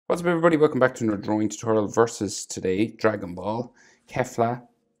What's up, everybody? Welcome back to another drawing tutorial versus today Dragon Ball Kefla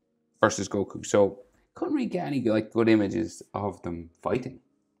versus Goku. So couldn't really get any good images of them fighting,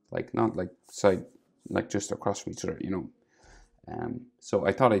 not side, just across from each other. So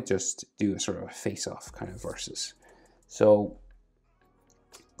I thought I'd just do a sort of a face-off kind of versus. So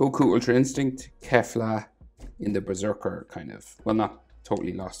Goku Ultra Instinct, Kefla in the Berserker kind of, well, not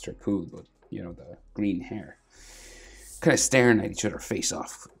totally lost her cool, but the green hair. Kind of staring at each other face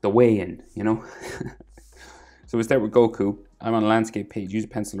off. The weigh-in, So we start with Goku. I'm on a landscape page. Use a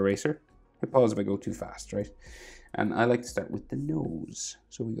pencil eraser. Hit pause if I go too fast, right? And I like to start with the nose.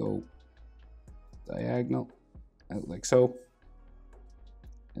 So we go diagonal, out like so.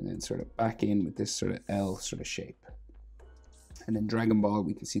 And then sort of back in with this sort of L sort of shape. And then Dragon Ball,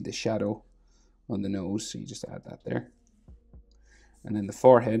 we can see the shadow on the nose. So you just add that there. And then the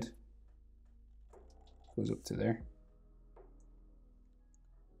forehead goes up to there.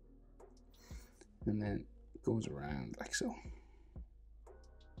 And then it goes around like so.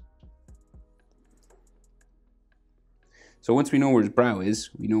 So once we know where his brow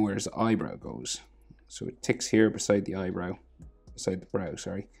is, we know where his eyebrow goes. So it ticks here beside the eyebrow, beside the brow,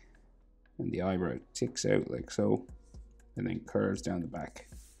 sorry. And the eyebrow ticks out like so, and then curves down the back.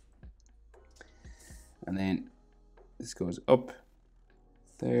 And then this goes up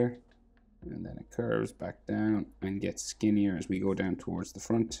there, and then it curves back down and gets skinnier as we go down towards the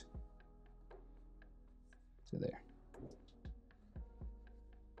front. So there.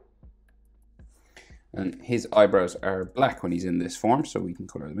 And his eyebrows are black when he's in this form, so we can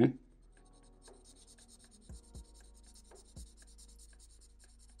color them in.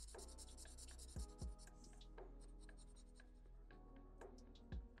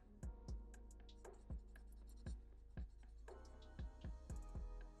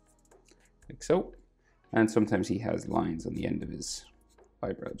 Like so. And sometimes he has lines on the end of his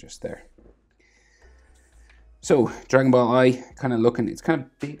eyebrow just there. So Dragon Ball eye, kind of looking, it's kind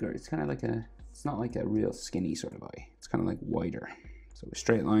of bigger. It's kind of like it's not like a real skinny sort of eye. It's kind of like wider. So a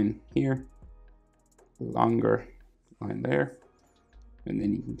straight line here, a longer line there. And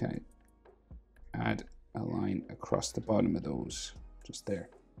then you can kind of add a line across the bottom of those, just there.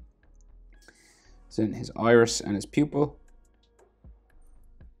 So then his iris and his pupil.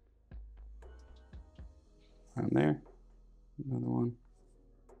 Around there, another one.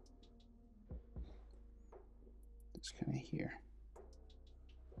 Just kind of here.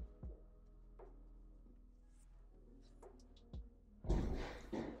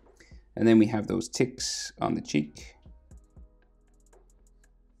 And then we have those ticks on the cheek,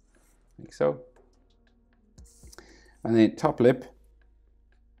 like so. And then top lip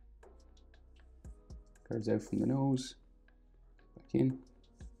curves out from the nose, back in.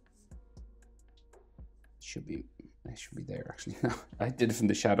 It should be there actually. No, I did it from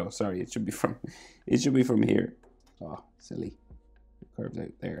the shadow. Sorry, it should be from here. Oh, silly. It curves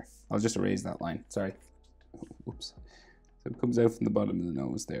out there. I'll just erase that line. Sorry. Whoops. So it comes out from the bottom of the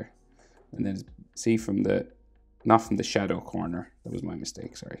nose there. And then see not from the shadow corner. That was my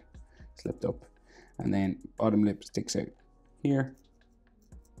mistake, sorry. Slipped up. And then bottom lip sticks out here.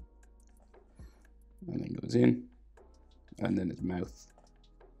 And then goes in. And then his mouth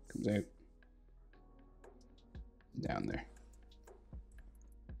comes out. Down there.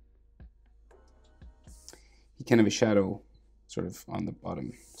 He kind of a shadow sort of on the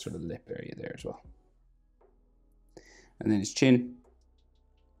bottom sort of lip area there as well. And then his chin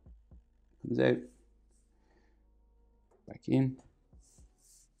comes out, back in,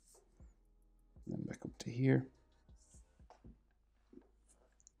 then back up to here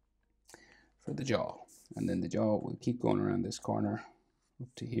for the jaw. And then the jaw will keep going around this corner up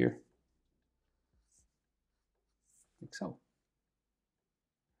to here, like so.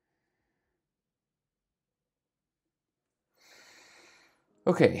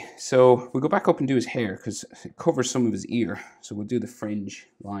 Okay, so we'll go back up and do his hair because it covers some of his ear. So we'll do the fringe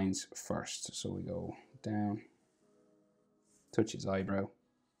lines first. So we go down, touch his eyebrow,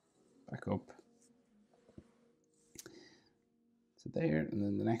 back up to there, and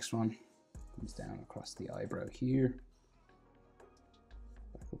then the next one comes down across the eyebrow here,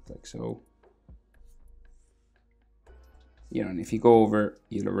 back up like so. And if you go over,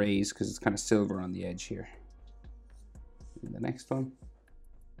 you'll erase because it's kind of silver on the edge here. And the next one.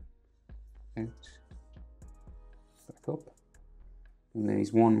 Out, back up, and then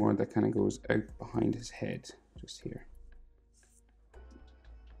he's one more that kind of goes out behind his head, just here.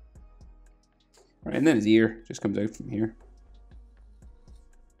 Right, and then his ear just comes out from here.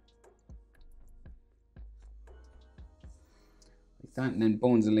 Like that, and then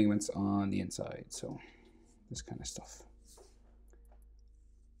bones and ligaments on the inside, so this kind of stuff.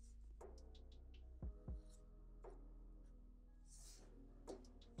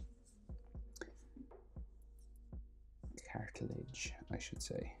 cartilage, I should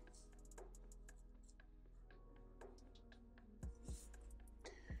say.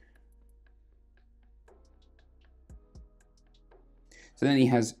 So then he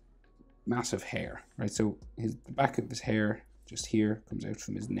has massive hair, right? So the back of his hair just here comes out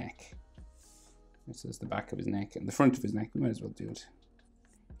from his neck. So that's the back of his neck, and the front of his neck, we might as well do it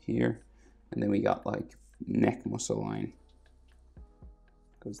here. And then we got like neck muscle line,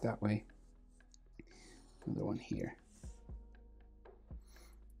 goes that way. Another one here.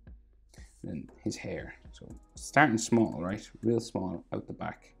 Then his hair, so starting small, right? Real small out the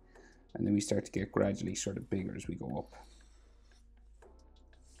back. And then we start to get gradually sort of bigger as we go up.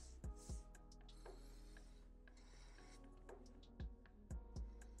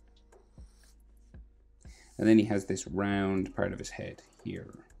 And then he has this round part of his head here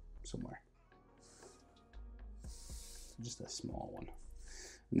somewhere. So just a small one.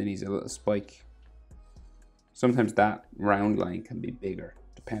 And then he's a little spike. Sometimes that round line can be bigger.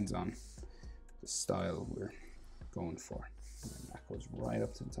 Depends on the style we're going for. And then that goes right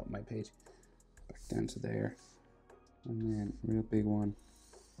up to the top of my page. Back down to there. And then real big one.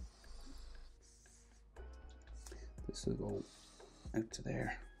 This will go out to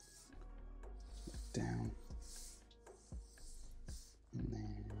there. Down. And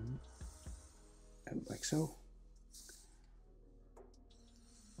then out like so.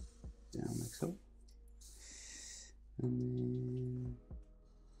 Down like so. And then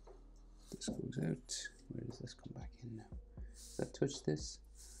this goes out. Where does this come back in now? Does that touch this?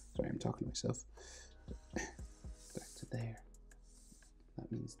 Sorry, I'm talking to myself. Back to there.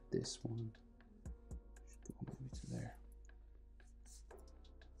 That means this one should go maybe to there.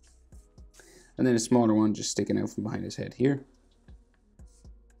 And then a smaller one just sticking out from behind his head here.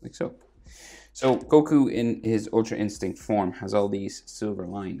 Like so. So Goku in his Ultra Instinct form has all these silver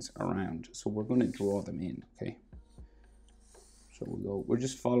lines around. So we're going to draw them in, okay? So we're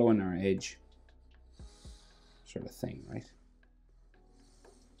just following our edge sort of thing, right?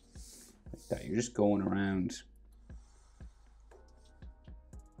 Like that. You're just going around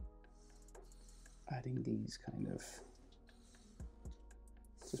adding these kind of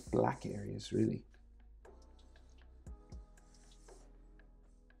just black areas, really.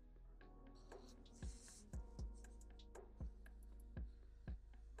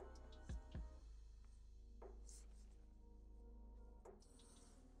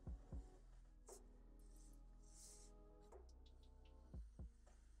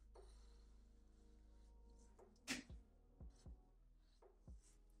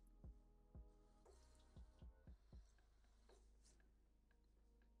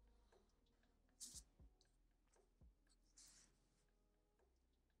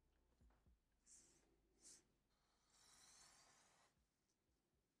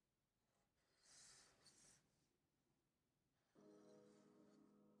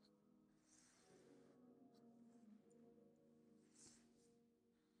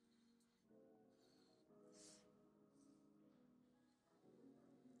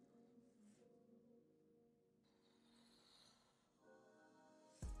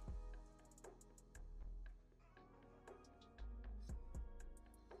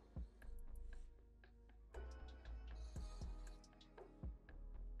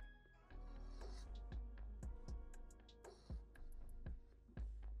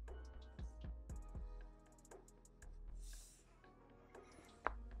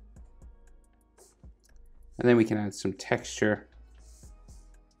 And then we can add some texture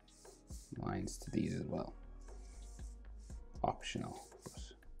lines to these as well. Optional, but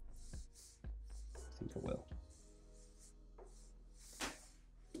I think it will.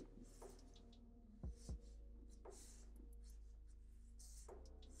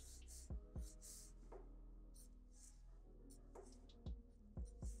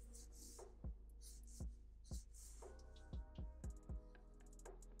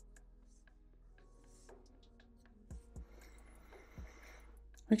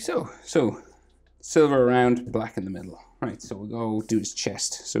 Like so. So silver around, black in the middle. Right, so we'll go do his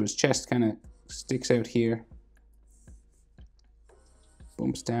chest. So his chest kind of sticks out here,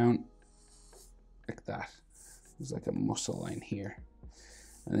 bumps down like that. There's like a muscle line here.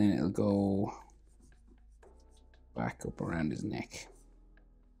 And then it'll go back up around his neck.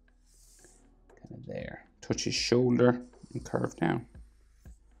 Kind of there. Touch his shoulder and curve down.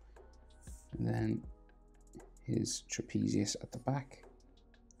 And then his trapezius at the back.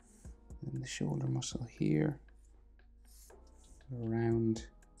 And the shoulder muscle here, around,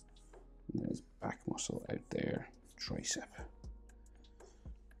 and there's back muscle out there, tricep.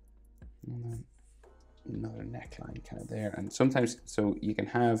 And then another neckline kind of there. And sometimes, so you can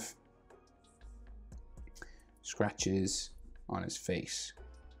have scratches on his face.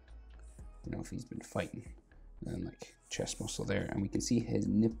 You know, if he's been fighting. And then like chest muscle there, and we can see his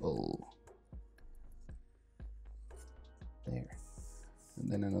nipple there, and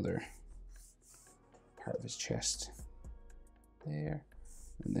then another part of his chest there,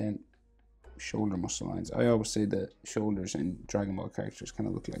 and then shoulder muscle lines. I always say that shoulders in Dragon Ball characters kind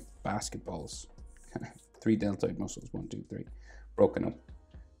of look like basketballs, kind of 3 deltoid muscles, 1, 2, 3, broken up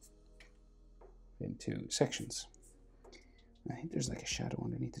into sections. I think there's like a shadow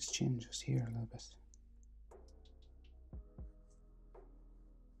underneath his chin just here a little bit.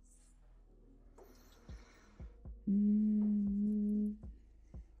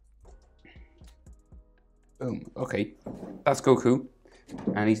 Boom. Okay, that's Goku,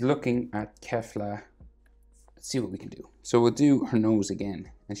 and he's looking at Kefla. Let's see what we can do. So we'll do her nose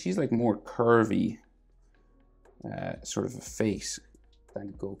again, and she's like more curvy, sort of a face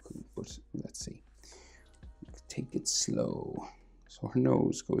than Goku. But let's see. Take it slow. So her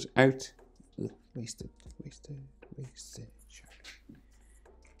nose goes out. Ugh, wasted.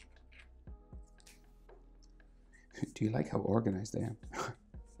 Do you like how organized I am?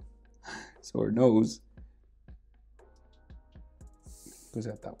 So her nose goes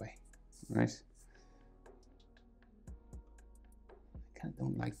out that way, right? I kind of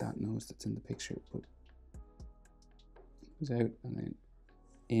don't like that nose that's in the picture, but it goes out and then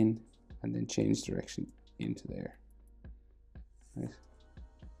in, and then change direction into there, right?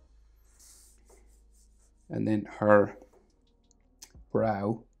 And then her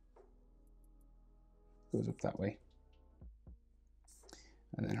brow goes up that way.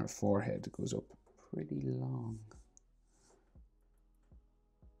 And then her forehead goes up pretty long.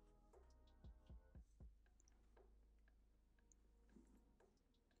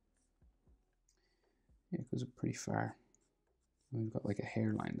 Yeah, it goes up pretty far. We've got like a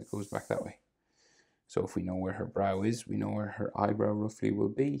hairline that goes back that way. So if we know where her brow is, we know where her eyebrow roughly will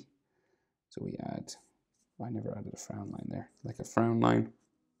be. So we add, I never added a frown line there, like a frown line.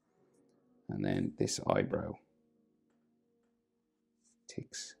 And then this eyebrow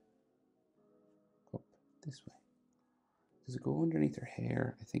ticks up this way. Does it go underneath her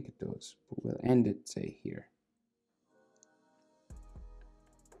hair? I think it does, but we'll end it, say, here.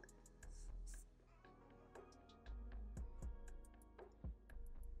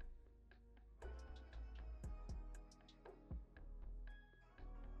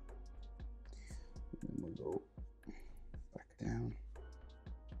 And then we'll go back down,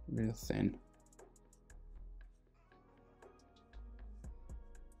 real thin.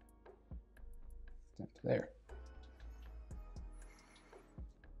 Down to there.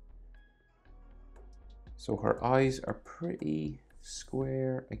 So her eyes are pretty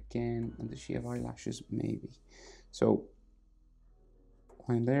square again. And does she have eyelashes? Maybe. So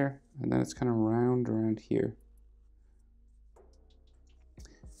line there, and then it's kind of round around here,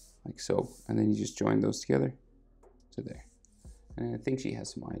 like so. And then you just join those together to there. And I think she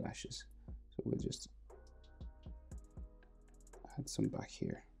has some eyelashes, so we'll just add some back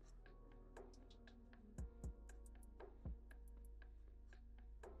here.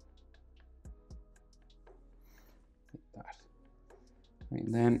 Like that. Right,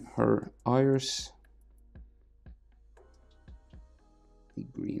 and then her iris, the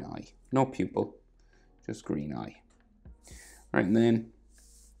green eye, no pupil, just green eye. Right, and then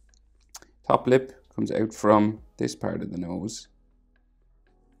top lip comes out from this part of the nose,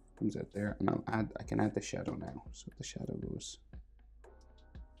 comes out there, and I can add the shadow now. So the shadow goes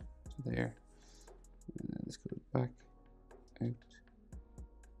to there, and then this goes back, out,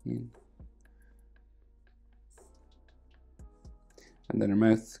 in, and then her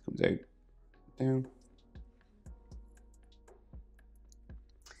mouth comes out, down,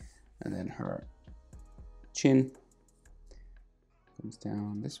 and then her chin comes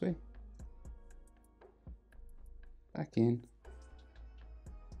down this way, back in,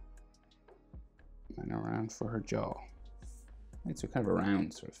 and around for her jaw. Right, so kind of a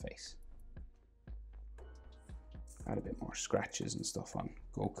round sort of face. Add a bit more scratches and stuff on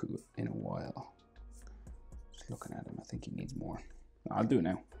Goku in a while. Just looking at him, I think he needs more. I'll do it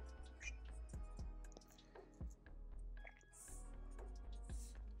now.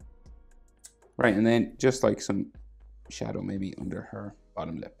 Right, and then just like some shadow maybe under her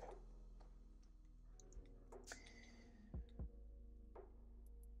bottom lip.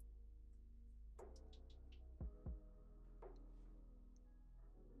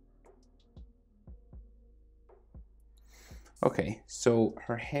 Okay, so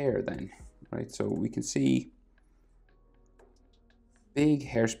her hair then, right? So we can see big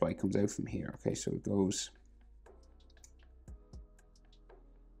hair spike comes out from here. Okay, so it goes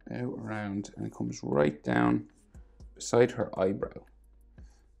out around and it comes right down beside her eyebrow.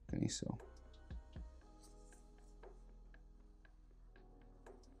 Okay, so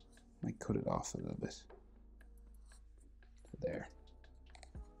might cut it off a little bit. So there.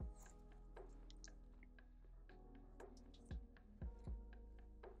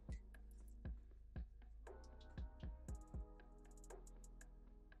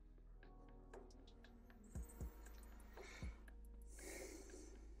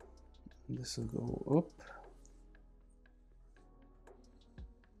 This will go up,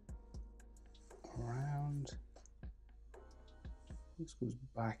 around. This goes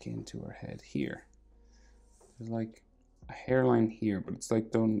back into her head here. There's like a hairline here, but it's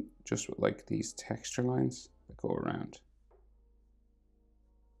like done just with like these texture lines that go around.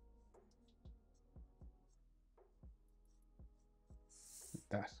 Like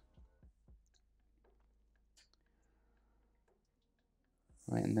that.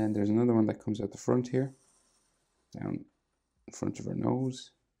 Right, and then there's another one that comes out the front here, down in front of her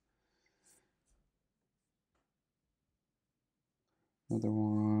nose. Another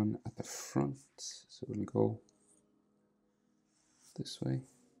one at the front, so it'll go this way,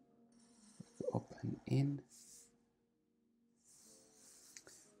 go up and in.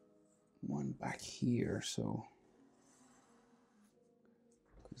 One back here, so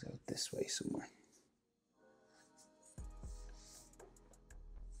it goes out this way somewhere.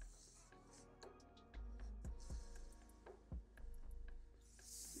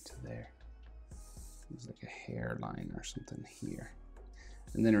 To there. There's like a hairline or something here.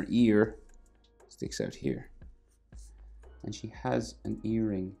 And then her ear sticks out here. And she has an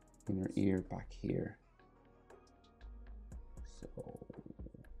earring in her ear back here.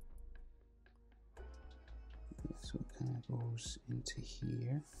 So it kind of goes into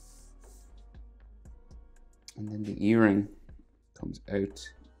here. And then the earring comes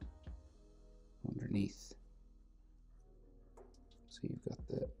out underneath. So you've got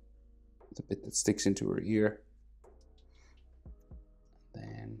the bit that sticks into her ear.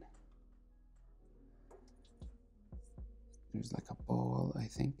 Then there's like a ball, I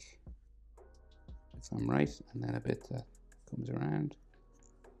think, if I'm right, and then a bit that comes around.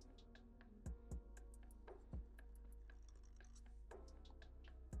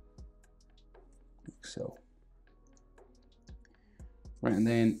 Like so. Right, and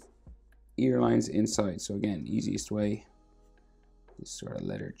then ear lines inside. So again, easiest way is sort of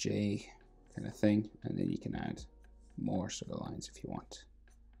letter J kind of thing, and then you can add more sort of lines if you want.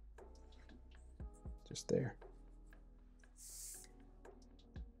 Just there.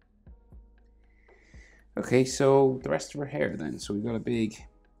 Okay, so the rest of her hair then. So we've got a big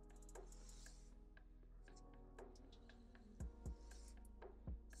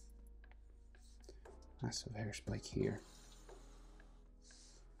massive hair spike here.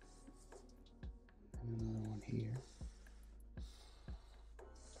 And another one here.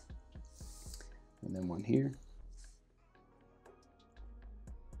 And then one here.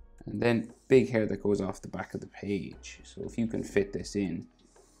 And then big hair that goes off the back of the page. So if you can fit this in,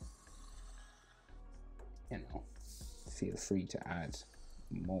 you know, feel free to add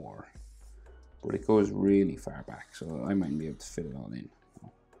more. But it goes really far back, so I mightn't be able to fit it all in.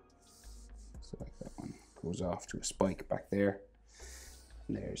 So like that one goes off to a spike back there.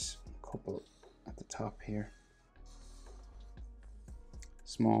 And there's a couple at the top here.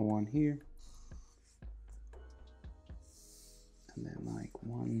 Small one here. And then like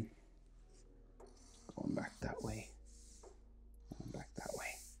one going back that way, going back that way,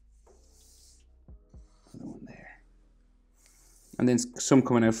 another one there, and then some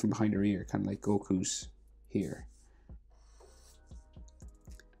coming out from behind her ear, kind of like Goku's here.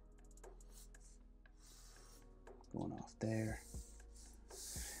 Going off there.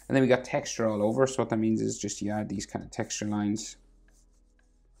 And then we got texture all over, so what that means is just you add these kind of texture lines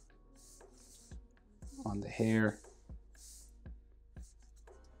on the hair,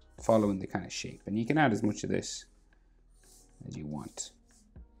 following the kind of shape, and you can add as much of this as you want.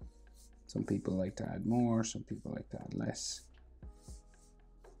 Some people like to add more, some people like to add less.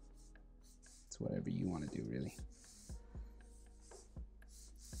 It's whatever you want to do, really.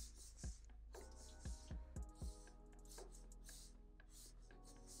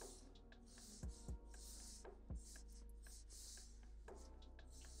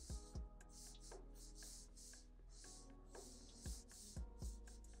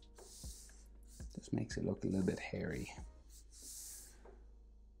 Makes it look a little bit hairy.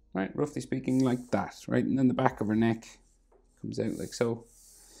 Right, roughly speaking, like that, right? And then the back of her neck comes out like so.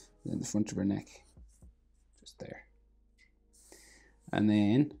 And then the front of her neck, just there. And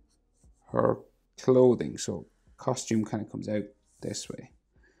then her clothing, so costume kind of comes out this way.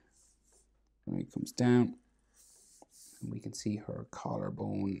 Right, comes down And we can see her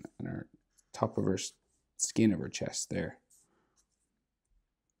collarbone and her top of her skin of her chest there.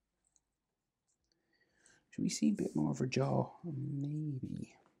 Should we see a bit more of her jaw?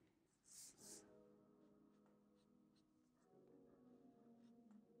 Maybe.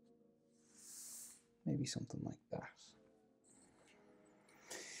 Maybe something like that.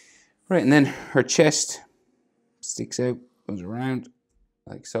 Right, and then her chest sticks out, goes around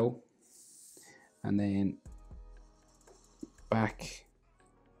like so. And then back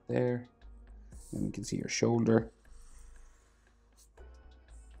there. Then we can see her shoulder.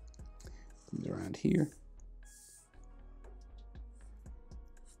 Comes around here.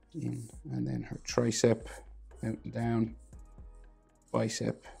 In, and then her tricep out and down.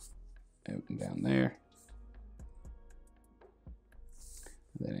 Bicep out and down there.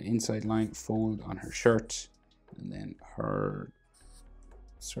 And then an inside line fold on her shirt. And then her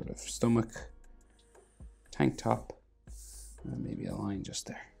sort of stomach, tank top, and maybe a line just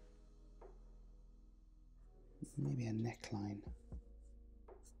there. Maybe a neckline.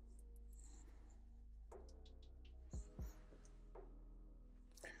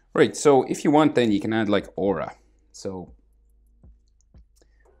 Right, so if you want, then you can add like aura. So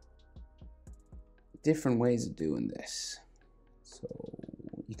different ways of doing this. So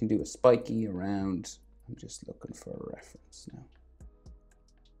you can do a spiky around. I'm just looking for a reference now.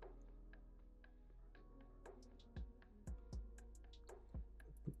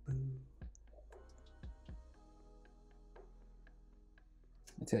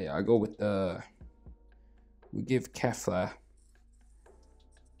 I tell you, I go with we give Kefla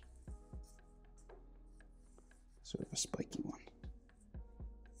sort of a spiky one.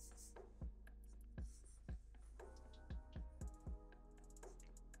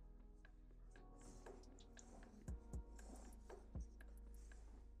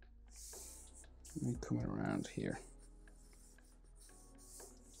 And coming around here.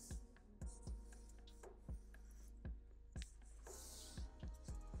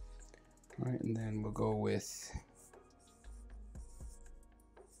 All right, and then we'll go with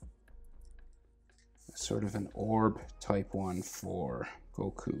sort of an orb type one for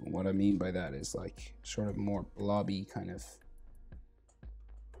Goku. What I mean by that is like sort of more blobby kind of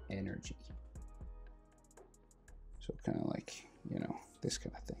energy. So kind of like, you know, this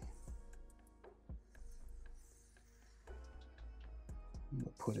kind of thing. And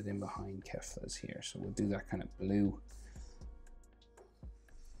we'll put it in behind Kefla's here. So we'll do that kind of blue,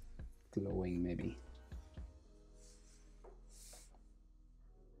 glowing maybe.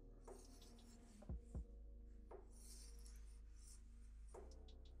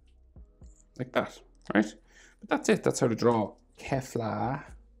 Like that, right? But that's it. That's how to draw Kefla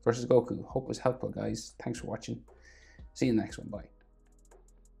versus Goku. Hope it was helpful, guys. Thanks for watching. See you in the next one. Bye.